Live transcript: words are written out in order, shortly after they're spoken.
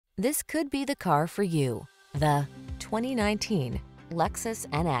This could be the car for you. The 2019 Lexus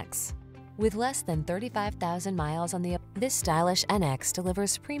NX. With less than 35,000 miles on this stylish NX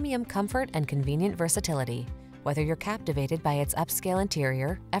delivers premium comfort and convenient versatility. Whether you're captivated by its upscale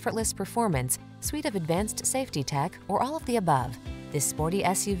interior, effortless performance, suite of advanced safety tech, or all of the above, this sporty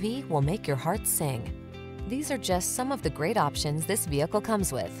SUV will make your heart sing. These are just some of the great options this vehicle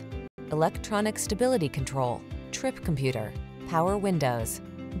comes with: electronic stability control, trip computer, power windows,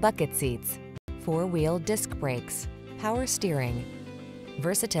 bucket seats, four-wheel disc brakes, power steering.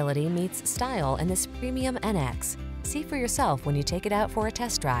 Versatility meets style in this premium NX. See for yourself when you take it out for a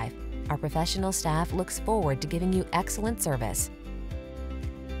test drive. Our professional staff looks forward to giving you excellent service.